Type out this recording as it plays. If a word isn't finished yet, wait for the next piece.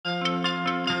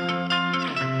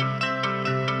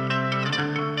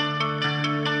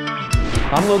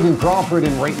I'm Logan Crawford,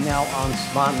 and right now on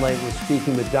Spotlight, we're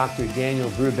speaking with Dr. Daniel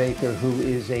Brubaker, who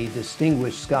is a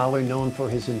distinguished scholar known for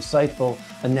his insightful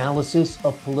analysis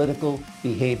of political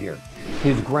behavior.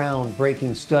 His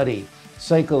groundbreaking study,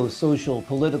 Psychosocial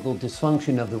Political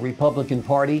Dysfunction of the Republican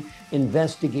Party,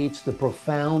 investigates the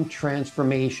profound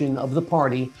transformation of the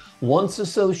party once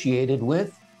associated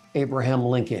with Abraham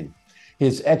Lincoln.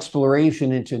 His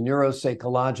exploration into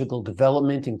neuropsychological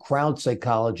development and crowd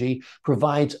psychology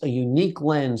provides a unique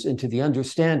lens into the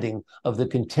understanding of the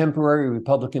contemporary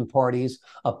Republican Party's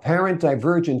apparent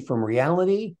divergence from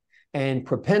reality and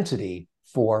propensity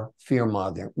for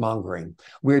fear-mongering.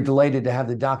 We're delighted to have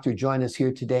the doctor join us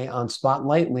here today on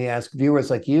Spotlight, and we ask viewers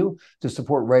like you to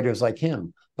support writers like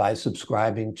him by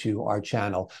subscribing to our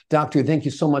channel. Doctor, thank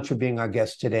you so much for being our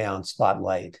guest today on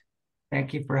Spotlight.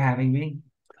 Thank you for having me.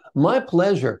 My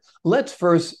pleasure. Let's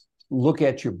first look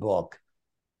at your book.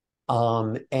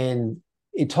 And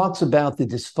it talks about the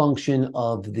dysfunction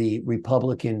of the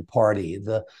Republican Party,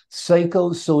 the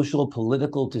psychosocial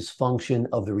political dysfunction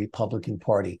of the Republican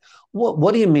Party.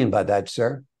 What do you mean by that,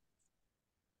 sir?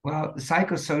 Well,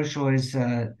 psychosocial is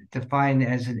defined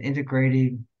as an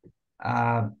integrated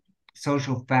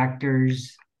social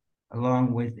factors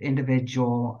along with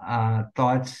individual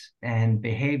thoughts and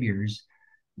behaviors,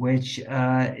 which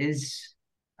is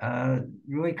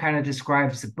really kind of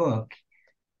describes the book.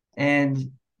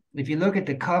 And if you look at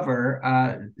the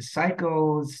cover,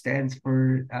 psycho stands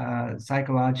for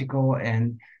psychological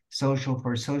and social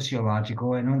for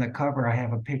sociological. And on the cover, I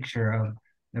have a picture of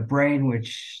the brain,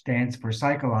 which stands for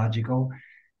psychological.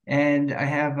 And I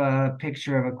have a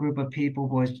picture of a group of people,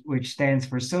 which stands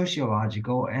for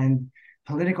sociological. And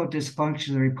political dysfunction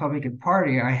of the Republican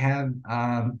Party, I have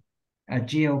a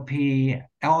GOP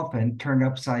elephant turned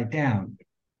upside down.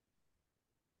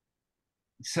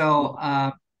 So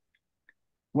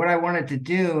what I wanted to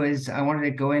do is I wanted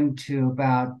to go into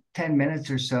about 10 minutes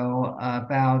or so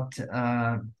about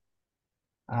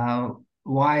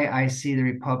why I see the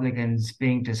Republicans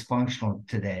being dysfunctional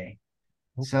today.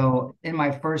 So in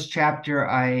my first chapter,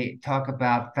 I talk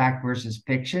about fact versus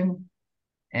fiction.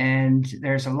 And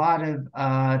there's a lot of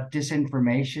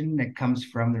disinformation that comes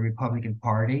from the Republican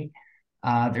Party.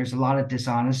 There's a lot of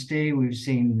dishonesty. We've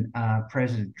seen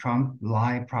President Trump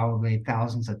lie probably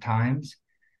thousands of times.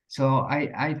 So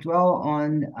I dwell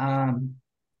on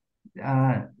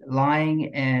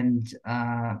lying and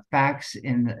facts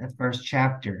in the first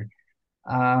chapter.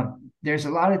 There's a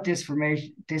lot of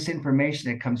disinformation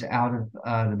that comes out of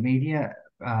the media,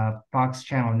 Fox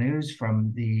Channel News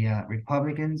from the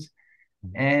Republicans.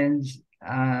 And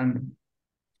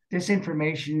this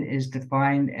information is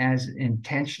defined as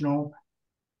intentional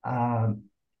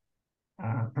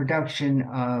production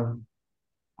of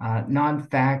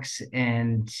non-facts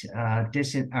and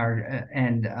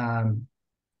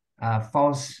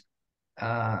false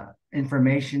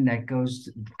information that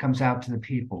comes out to the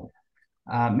people.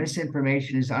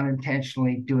 Misinformation is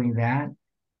unintentionally doing that,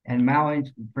 and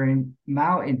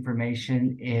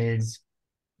malinformation is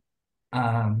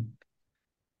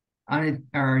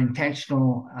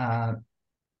intentional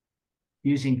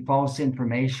using false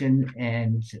information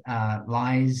and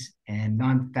lies and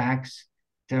non-facts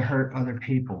to hurt other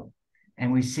people.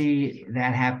 And we see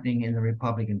that happening in the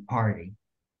Republican Party.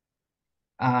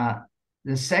 The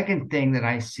second thing that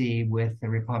I see with the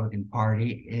Republican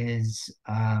Party is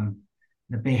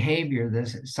the behavior, the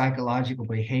psychological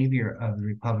behavior of the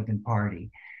Republican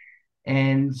Party.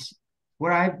 And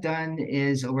what I've done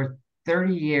is over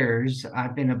 30 years,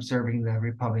 I've been observing the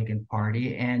Republican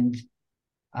Party, and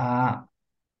my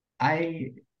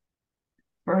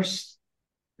first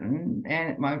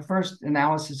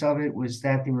analysis of it was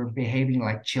that they were behaving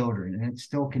like children, and it's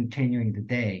still continuing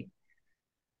today.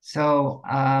 So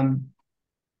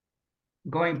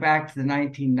going back to the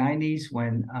 1990s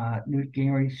when Newt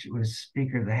Gingrich was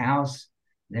Speaker of the House,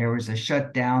 there was a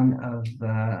shutdown of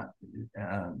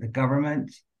the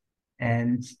government.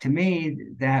 And to me,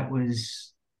 that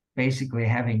was basically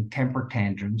having temper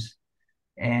tantrums.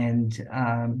 And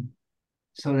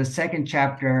so the second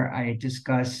chapter, I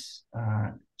discuss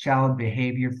child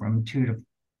behavior from 2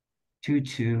 to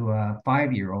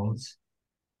 5-year-olds.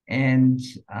 And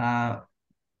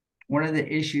one of the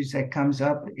issues that comes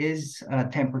up is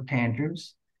temper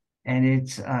tantrums. And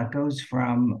it goes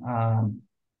from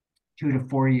 2 to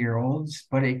 4-year-olds,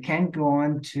 but it can go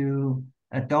on to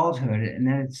adulthood, and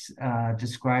then it's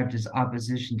described as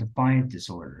opposition defiant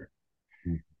disorder.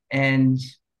 And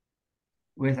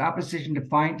with opposition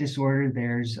defiant disorder,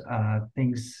 there's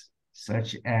things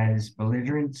such as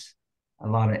belligerence, a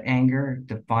lot of anger,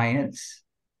 defiance,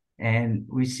 and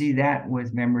we see that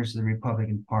with members of the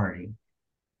Republican Party.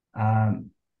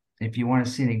 If you want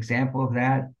to see an example of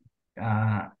that,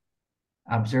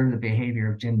 observe the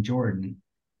behavior of Jim Jordan.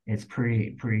 It's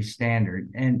pretty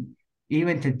standard. And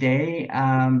even today,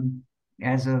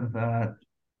 as of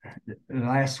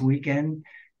last weekend,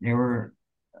 there were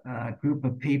a group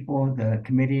of people, the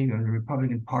committee of the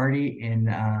Republican Party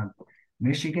in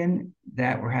Michigan,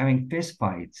 that were having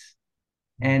fistfights,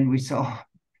 and we saw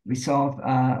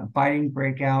fighting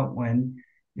break out when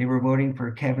they were voting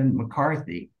for Kevin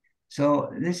McCarthy.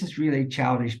 So this is really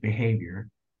childish behavior.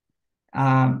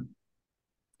 And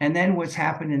then what's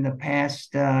happened in the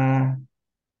past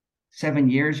 7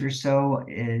 years or so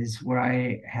is what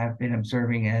I have been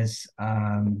observing as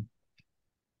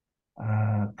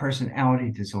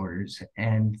personality disorders.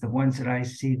 And the ones that I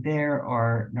see there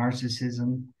are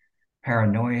narcissism,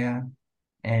 paranoia,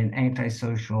 and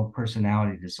antisocial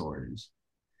personality disorders.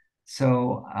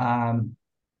 So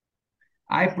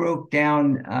I broke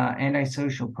down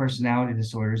antisocial personality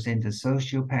disorders into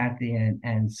sociopathy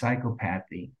and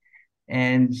psychopathy.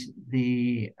 And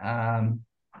the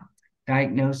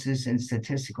diagnosis and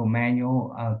statistical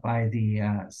manual by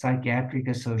the Psychiatric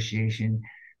Association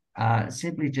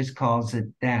simply just calls it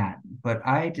that. But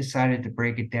I decided to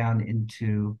break it down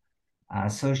into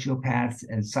sociopaths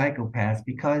and psychopaths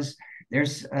because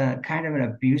there's kind of an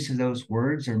abuse of those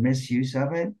words or misuse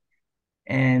of it.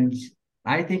 And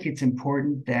I think it's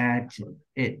important that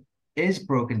it is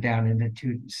broken down into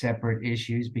two separate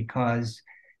issues because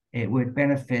it would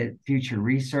benefit future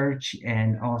research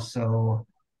and also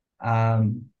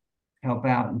help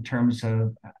out in terms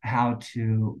of how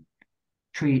to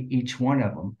treat each one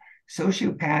of them.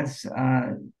 Sociopaths,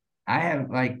 I have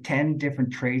like 10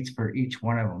 different traits for each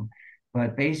one of them,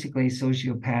 but basically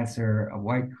sociopaths are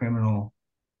white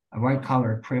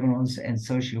collar criminals, and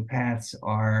sociopaths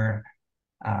are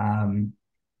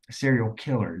serial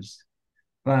killers.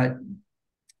 But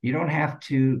you don't have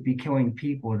to be killing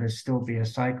people to still be a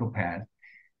psychopath.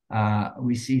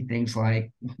 We see things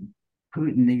like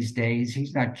Putin these days.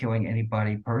 He's not killing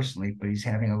anybody personally, but he's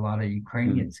having a lot of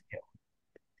Ukrainians killed.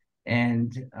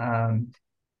 And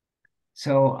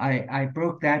so I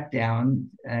broke that down,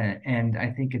 and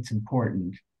I think it's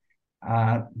important.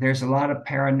 There's a lot of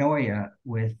paranoia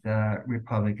with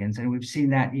Republicans, and we've seen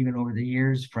that even over the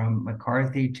years from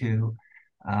McCarthy to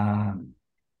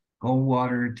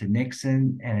Goldwater to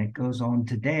Nixon, and it goes on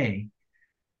today.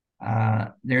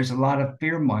 There's a lot of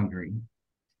fear-mongering.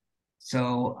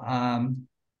 So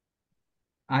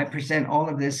I present all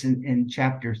of this in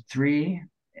chapter 3,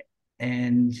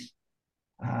 and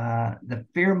the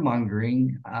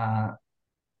fear-mongering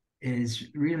is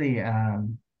really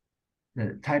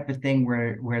the type of thing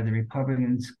where the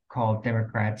Republicans call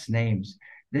Democrats names.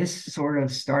 This sort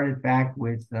of started back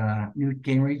with Newt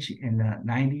Gingrich in the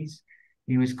 90s.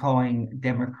 He was calling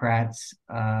Democrats,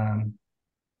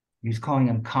 he was calling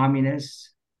them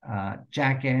communists,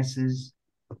 jackasses,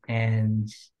 and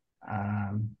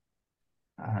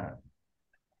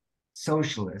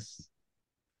socialists.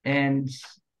 And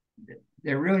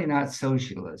they're really not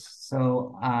socialists.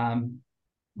 So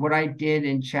what I did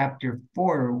in chapter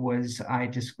 4 was I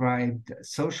described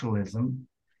socialism,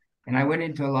 and I went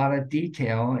into a lot of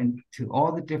detail into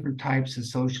all the different types of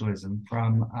socialism,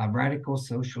 from radical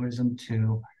socialism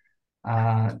to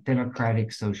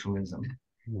democratic socialism.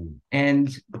 And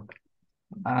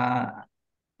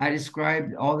I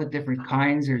described all the different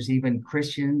kinds. There's even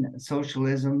Christian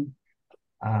socialism,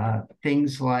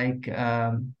 things like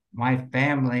my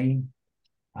family,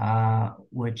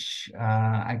 which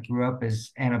I grew up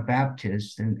as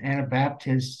Anabaptist, and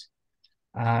Anabaptists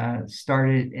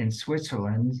started in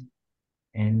Switzerland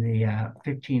in the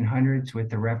 1500s with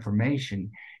the Reformation,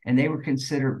 and they were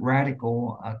considered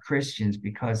radical Christians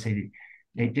because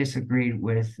they disagreed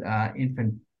with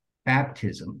infant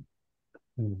baptism.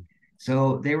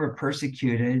 So they were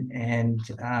persecuted and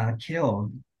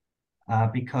killed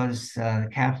because the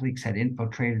Catholics had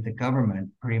infiltrated the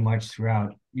government pretty much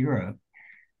throughout Europe.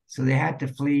 So they had to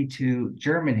flee to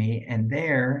Germany, and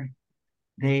there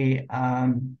they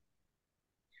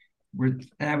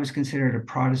that was considered a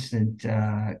Protestant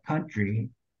country,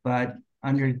 but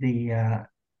under the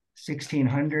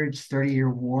 1600s, 30-year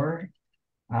war,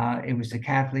 it was the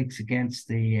Catholics against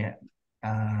the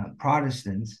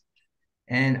Protestants.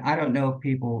 And I don't know if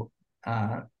people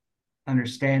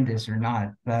understand this or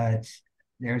not, but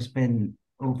there's been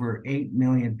over 8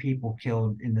 million people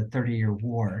killed in the 30-year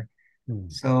war.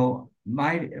 So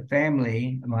my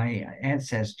family, my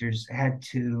ancestors had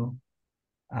to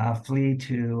flee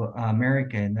to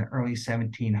America in the early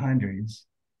 1700s,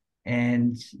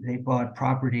 and they bought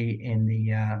property in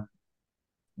the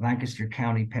Lancaster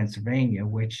County, Pennsylvania,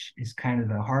 which is kind of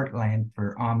the heartland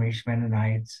for Amish,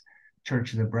 Mennonites,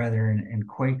 Church of the Brethren, and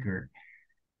Quaker.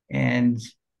 And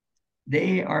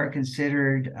they are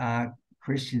considered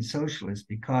Christian socialists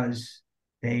because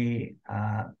they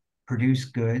produce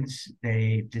goods,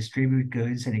 they distribute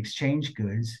goods and exchange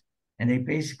goods, and they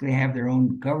basically have their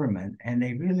own government. And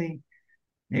they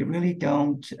really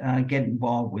don't get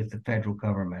involved with the federal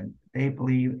government. They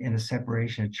believe in a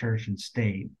separation of church and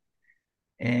state.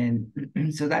 And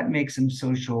so that makes them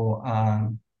social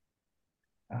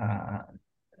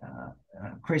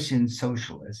Christian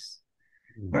socialists.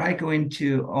 But I go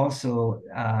into also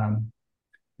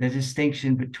the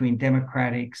distinction between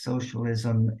democratic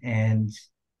socialism and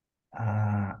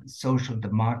social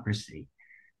democracy.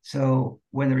 So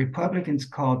when the Republicans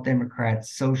call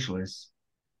Democrats socialists,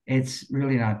 it's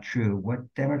really not true.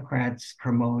 What Democrats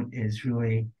promote is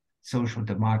really social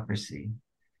democracy.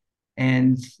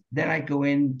 And then I go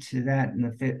into that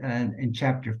in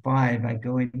chapter 5, I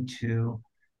go into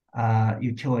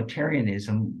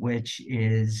utilitarianism, which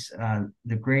is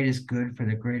the greatest good for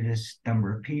the greatest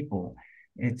number of people.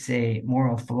 It's a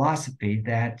moral philosophy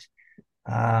that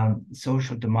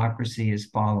social democracy is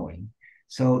following.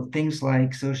 So things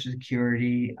like Social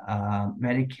Security,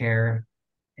 Medicare,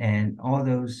 and all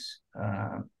those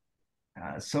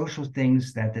social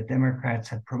things that the Democrats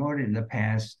have promoted in the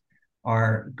past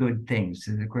are good things.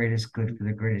 They're the greatest good for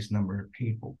the greatest number of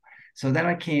people. So then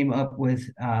I came up with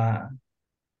a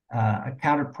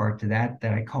counterpart to that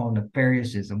I call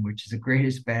nefarianism, which is the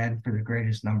greatest bad for the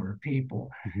greatest number of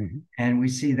people. Mm-hmm. And we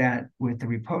see that with the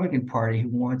Republican Party, who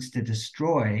wants to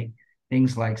destroy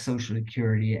things like Social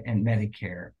Security and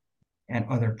Medicare and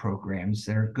other programs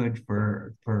that are good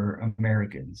for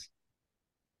Americans.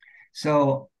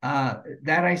 So that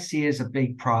I see as a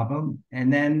big problem.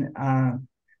 And then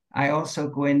I also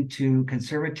go into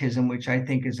conservatism, which I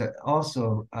think is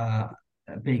also a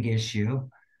big issue.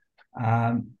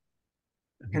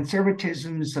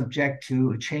 Conservatism is subject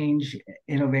to change,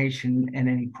 innovation, and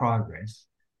any progress.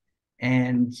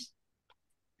 And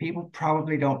people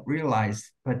probably don't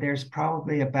realize, but there's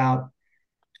probably about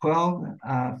 12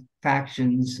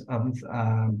 factions of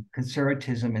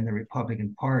conservatism in the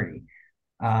Republican Party.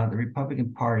 The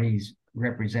Republican Party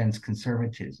represents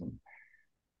conservatism.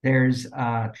 There's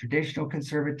traditional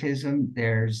conservatism,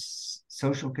 there's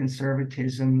social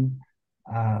conservatism,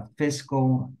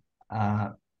 fiscal,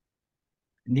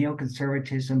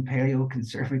 neoconservatism,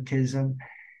 paleoconservatism,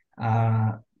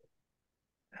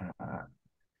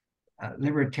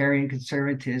 libertarian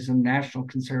conservatism, national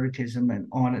conservatism, and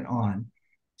on and on.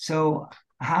 So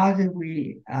how do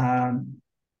we,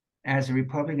 as a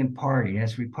Republican Party,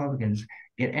 as Republicans,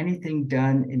 get anything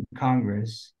done in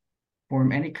Congress,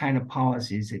 form any kind of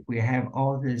policies if we have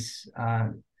all this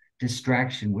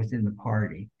distraction within the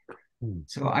party?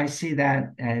 So I see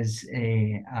that as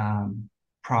a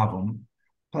problem.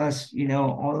 Plus,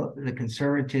 all the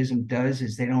conservatism does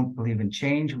is they don't believe in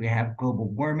change. We have global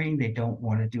warming. They don't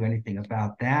want to do anything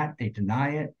about that. They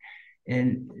deny it.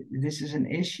 And this is an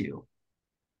issue.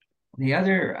 The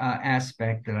other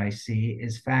aspect that I see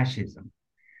is fascism.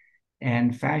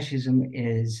 And fascism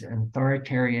is an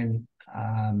authoritarian,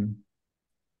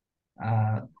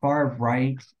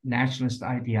 far-right nationalist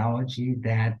ideology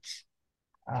that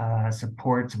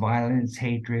supports violence,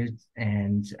 hatred,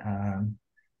 and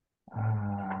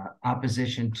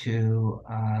opposition to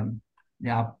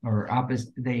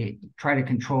they try to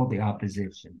control the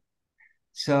opposition.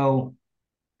 So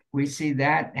we see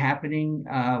that happening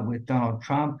with Donald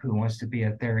Trump, who wants to be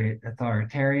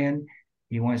authoritarian.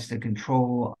 He wants to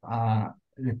control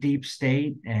the deep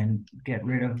state and get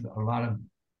rid of a lot of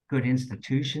good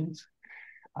institutions,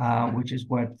 which is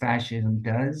what fascism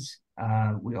does.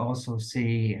 We also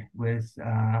see with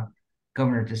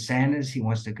Governor DeSantis, he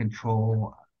wants to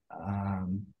control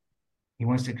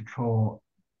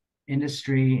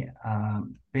industry,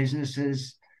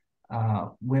 businesses,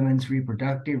 women's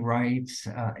reproductive rights,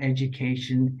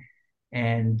 education,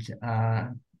 and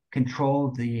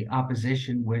control the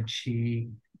opposition, which he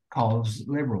calls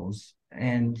liberals.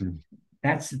 And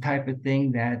that's the type of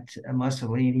thing that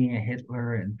Mussolini and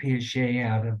Hitler and Pinochet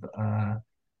out of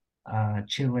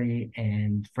Chile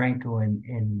and Franco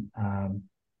in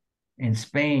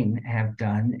Spain have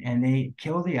done, and they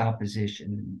kill the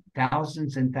opposition,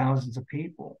 thousands and thousands of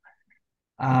people.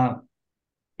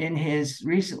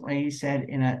 Recently, he said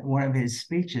in one of his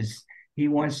speeches, he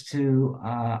wants to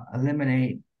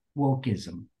eliminate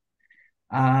wokeism.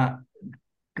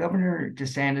 Governor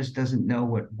DeSantis doesn't know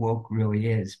what woke really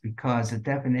is, because the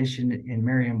definition in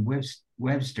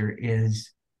Merriam-Webster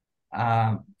is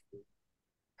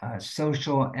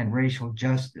social and racial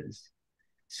justice.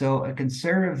 So a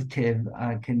conservative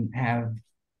can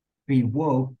be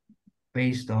woke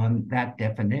based on that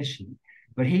definition,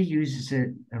 but he uses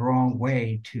it the wrong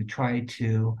way to try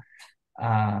to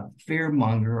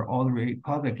fearmonger all the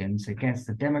Republicans against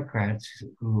the Democrats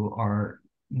who are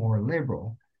more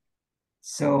liberal.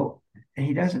 So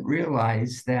he doesn't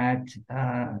realize that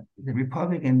the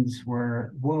Republicans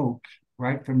were woke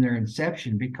right from their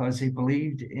inception because they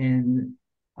believed in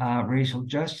racial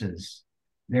justice.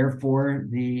 Therefore,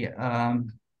 the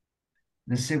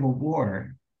Civil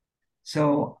War.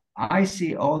 So I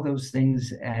see all those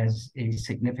things as a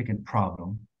significant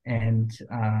problem, and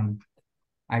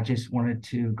I just wanted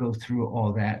to go through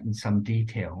all that in some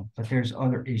detail. But there's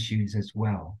other issues as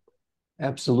well.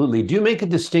 Absolutely. Do you make a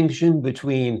distinction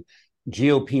between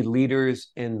GOP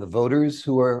leaders and the voters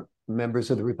who are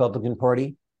members of the Republican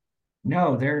Party?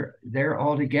 No, they're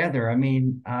all together. I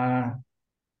mean,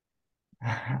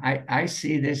 I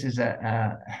see this as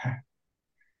I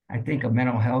think a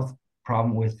mental health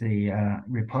problem with the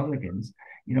Republicans.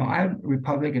 You know, I'm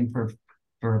Republican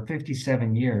for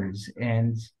 57 years,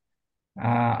 and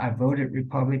I voted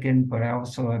Republican, but I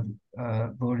also have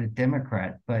voted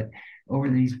Democrat. But over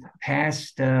these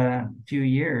past few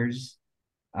years,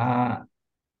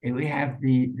 we have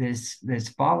this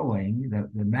following,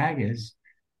 the MAGAs,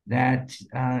 that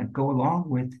go along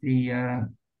with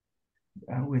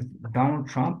Donald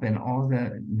Trump and all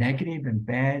the negative and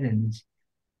bad and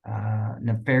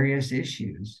nefarious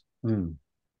issues. Hmm.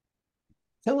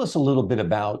 Tell us a little bit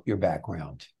about your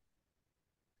background.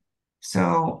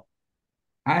 So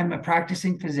I'm a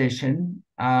practicing physician.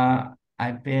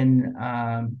 I've been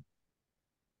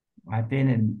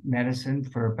in medicine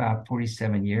for about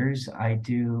 47 years.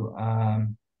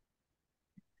 I'm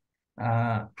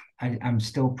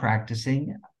still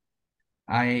practicing.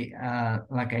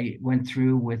 Like I went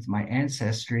through with my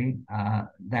ancestry.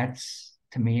 That's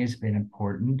to me has been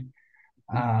important.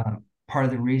 Part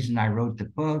of the reason I wrote the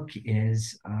book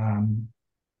is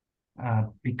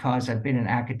because I've been in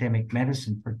academic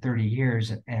medicine for 30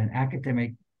 years, and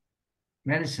academic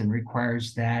medicine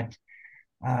requires that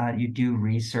you do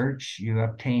research, you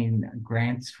obtain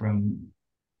grants from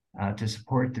to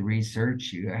support the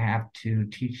research. You have to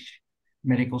teach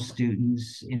medical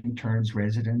students, interns,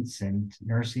 residents, and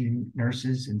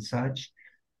nurses and such,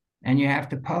 and you have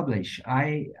to publish.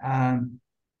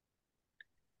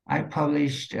 I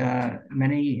published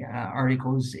many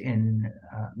articles in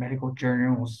medical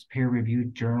journals,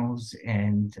 peer-reviewed journals,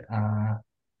 and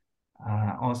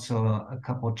also a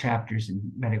couple of chapters in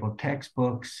medical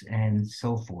textbooks and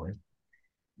so forth.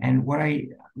 And what I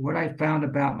found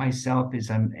about myself is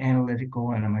I'm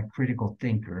analytical and I'm a critical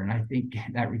thinker, and I think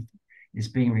that is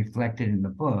being reflected in the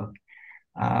book.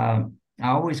 I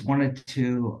always wanted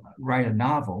to write a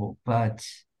novel, but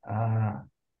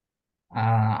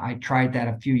I tried that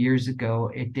a few years ago.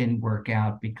 It didn't work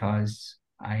out because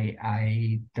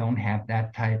I don't have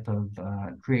that type of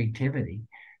creativity.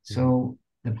 So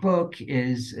the book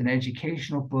is an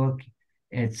educational book.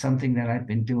 It's something that I've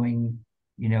been doing,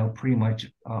 you know, pretty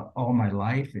much all my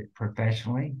life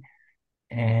professionally,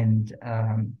 and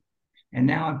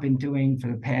now I've been doing for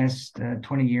the past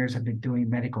 20 years. I've been doing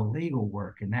medical legal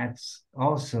work, and that's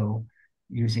also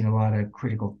using a lot of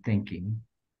critical thinking.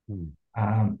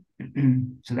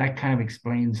 So that kind of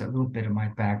explains a little bit of my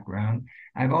background.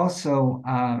 I've also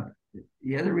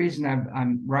the other reason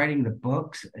I'm writing the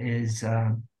books is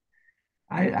I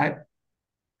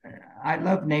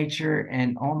love nature,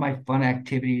 and all my fun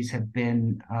activities have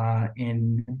been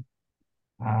in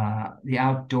the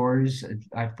outdoors.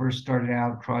 I first started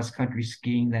out cross-country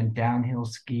skiing, then downhill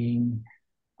skiing.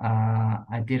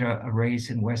 I did a race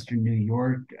in Western New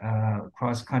York,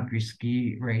 cross-country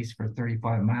ski race for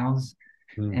 35 miles.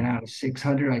 And out of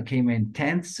 600, I came in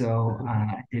 10th, so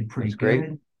I did pretty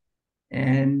good.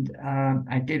 And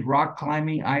I did rock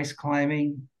climbing, ice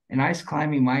climbing, and ice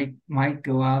climbing might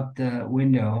go out the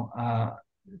window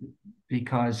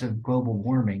because of global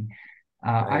warming.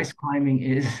 Ice climbing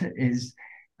is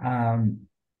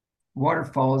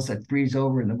waterfalls that freeze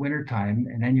over in the wintertime,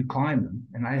 and then you climb them.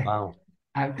 And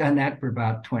I've done that for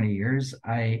about 20 years.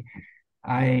 I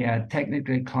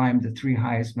technically climbed the three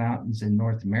highest mountains in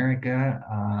North America,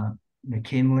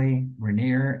 McKinley,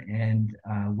 Rainier, and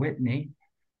Whitney.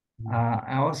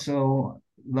 I also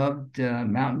loved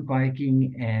mountain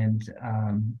biking and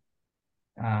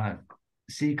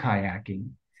sea kayaking.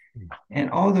 And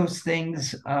all those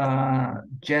things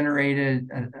generated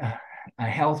a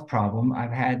health problem.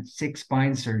 I've had 6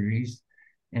 spine surgeries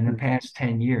in the past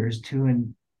 10 years, 2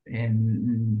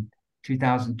 in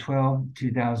 2012,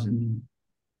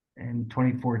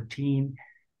 2014,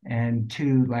 and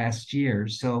 2 last year.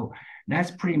 So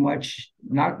that's pretty much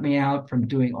knocked me out from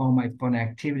doing all my fun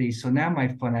activities. So now my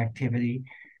fun activity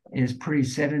is pretty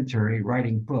sedentary,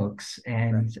 writing books.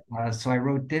 And so I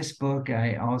wrote this book.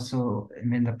 I also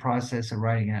am in the process of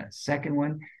writing a second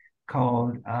one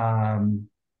called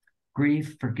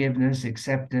Grief, Forgiveness,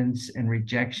 Acceptance, and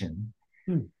Rejection.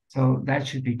 So that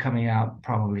should be coming out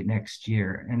probably next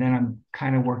year. And then I'm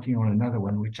kind of working on another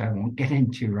one, which I won't get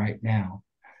into right now.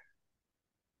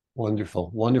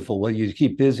 Wonderful, wonderful. Well, you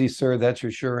keep busy, sir, that's for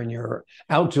sure. And your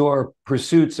outdoor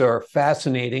pursuits are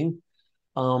fascinating.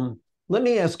 Let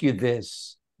me ask you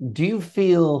this. Do you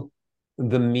feel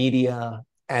the media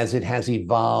as it has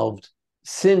evolved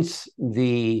since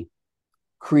the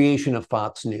creation of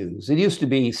Fox News? It used to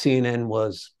be CNN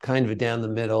was kind of down the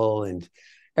middle and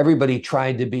everybody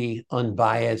tried to be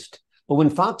unbiased. But when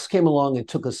Fox came along and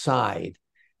took a side,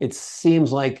 it seems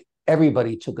like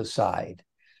everybody took a side.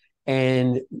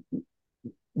 And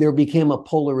there became a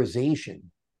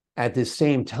polarization at the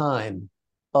same time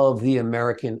of the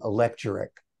American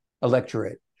electorate.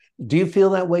 Do you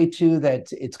feel that way too, that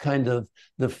it's kind of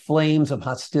the flames of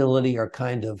hostility are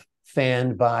kind of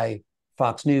fanned by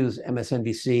Fox News,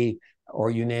 MSNBC,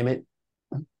 or you name it?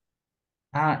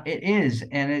 It is,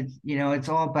 and it's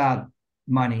all about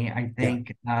money. I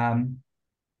think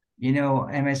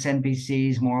MSNBC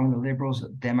is more on the liberals,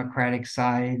 Democratic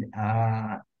side.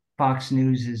 Fox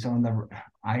News is on the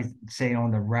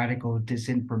radical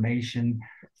disinformation,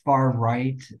 far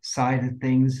right side of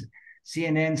things.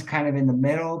 CNN's kind of in the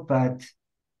middle, but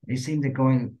they seem to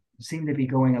be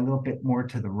going a little bit more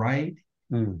to the right.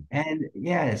 And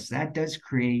yes, that does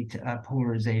create a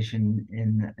polarization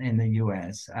in the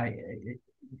U.S. I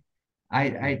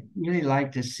really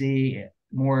like to see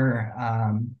more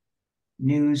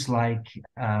news like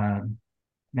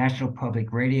National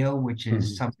Public Radio, which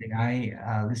is something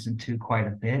I listen to quite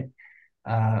a bit.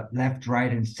 Left,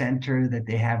 Right, and Center that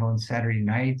they have on Saturday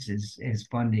nights is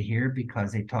fun to hear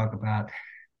because they talk about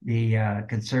the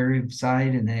conservative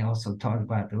side and they also talk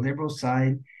about the liberal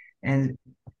side. And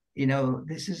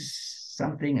this is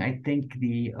something I think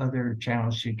the other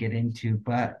channels should get into,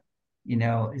 but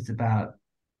it's about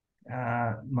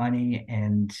money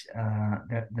and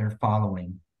that they're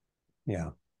following.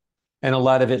 Yeah. And a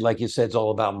lot of it, like you said, is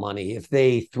all about money. If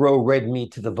they throw red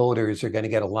meat to the voters, they're going to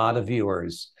get a lot of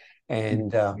viewers.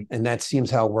 And that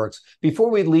seems how it works. Before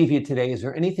we leave you today, is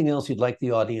there anything else you'd like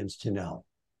the audience to know?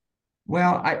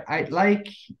 Well, I'd like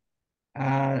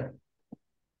them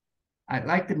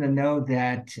to know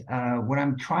that what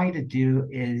I'm trying to do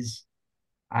is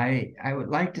I would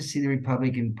like to see the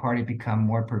Republican Party become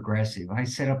more progressive. I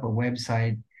set up a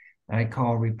website that I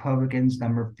call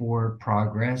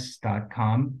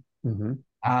Republicans4Progress.com.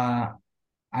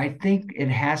 I think it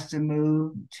has to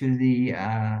move to the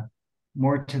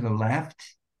more to the left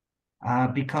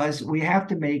because we have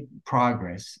to make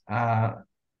progress.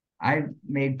 I've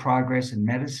made progress in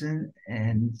medicine,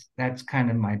 and that's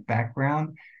kind of my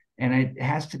background. And it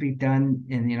has to be done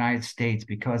in the United States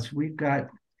because we've got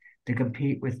to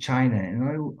compete with China. And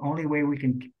the only way we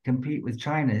can compete with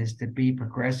China is to be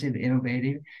progressive,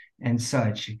 innovative, and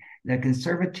such. The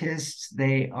conservatists,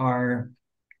 they are,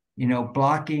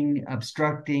 blocking,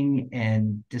 obstructing,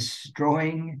 and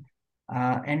destroying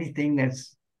anything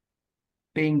that's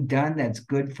being done that's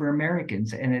good for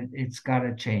Americans. And it's got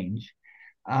to change.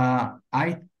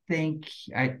 I think,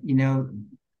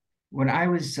 when I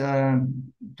was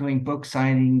doing book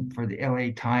signing for the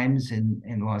LA Times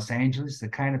in Los Angeles, the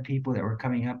kind of people that were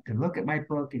coming up to look at my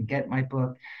book and get my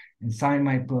book and sign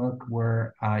my book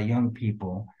were young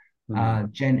people,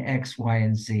 Gen X, Y,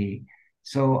 and Z.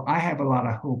 So I have a lot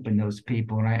of hope in those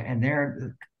people, and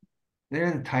they're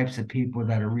the types of people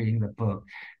that are reading the book.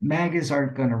 MAGAs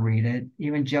aren't going to read it.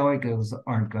 Evangelicals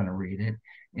aren't going to read it.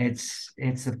 It's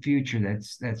the future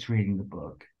that's reading the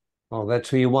book. Well, that's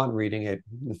who you want reading it.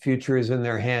 The future is in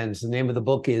their hands. The name of the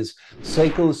book is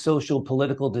Psychosocial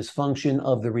Political Dysfunction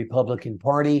of the Republican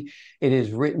Party. It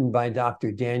is written by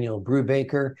Dr. Daniel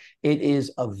Brubaker. It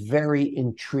is a very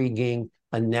intriguing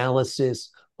analysis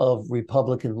of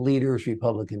Republican leaders,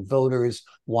 Republican voters,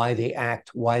 why they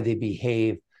act, why they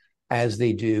behave as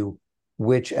they do,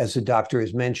 which, as the doctor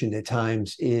has mentioned, at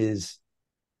times is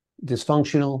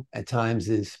dysfunctional, at times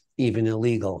is even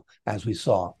illegal, as we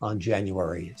saw on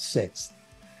January 6th.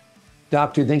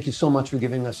 Doctor, thank you so much for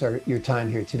giving us your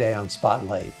time here today on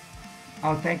Spotlight.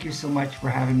 Oh, thank you so much for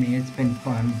having me. It's been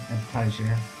fun and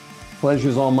pleasure.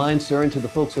 Pleasure's all mine, sir. And to the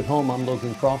folks at home, I'm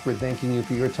Logan Crawford, thanking you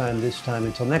for your time this time.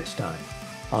 Until next time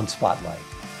on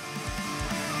Spotlight.